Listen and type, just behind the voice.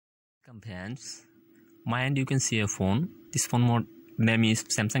Welcome friends. My end you can see a phone. This phone name is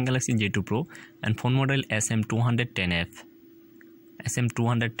Samsung Galaxy J2 Pro and phone model SM210F.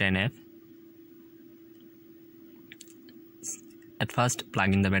 SM210F. At first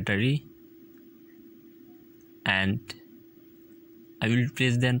plug in the battery and I will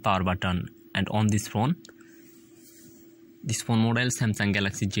press the power button and on this phone. This phone model Samsung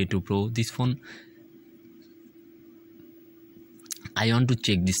Galaxy J2 Pro. This phone I want to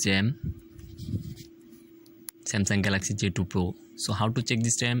check this RAM. Samsung Galaxy J2 Pro. So how to check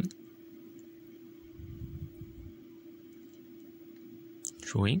this RAM?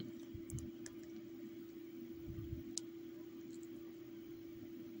 Showing.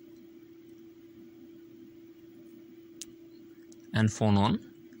 And phone on.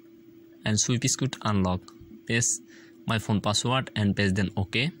 And swipe scoot unlock. Paste my phone password and press then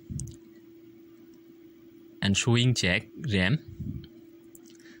OK. And showing check RAM.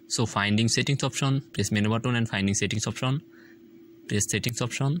 So finding settings option, press menu button and finding settings option, press settings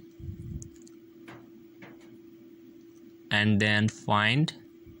option and then find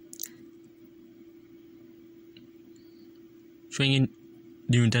showing in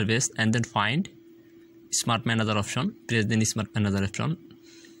new interface and then find smart manager option, press then smart manager option,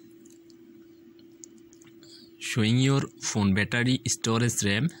 showing your phone battery, storage,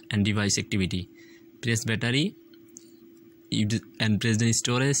 RAM and device activity. Press battery and press the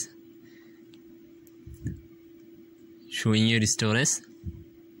storage, showing your storage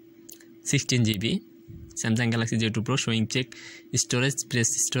 16 GB. Samsung Galaxy J2 Pro showing check storage, press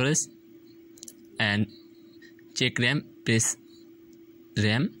storage and check RAM, press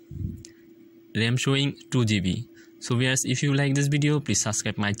RAM showing 2 GB. So viewers, if you like this video, please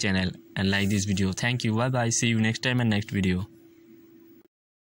subscribe my channel and like this video. Thank you. Bye bye. See you next time and next video.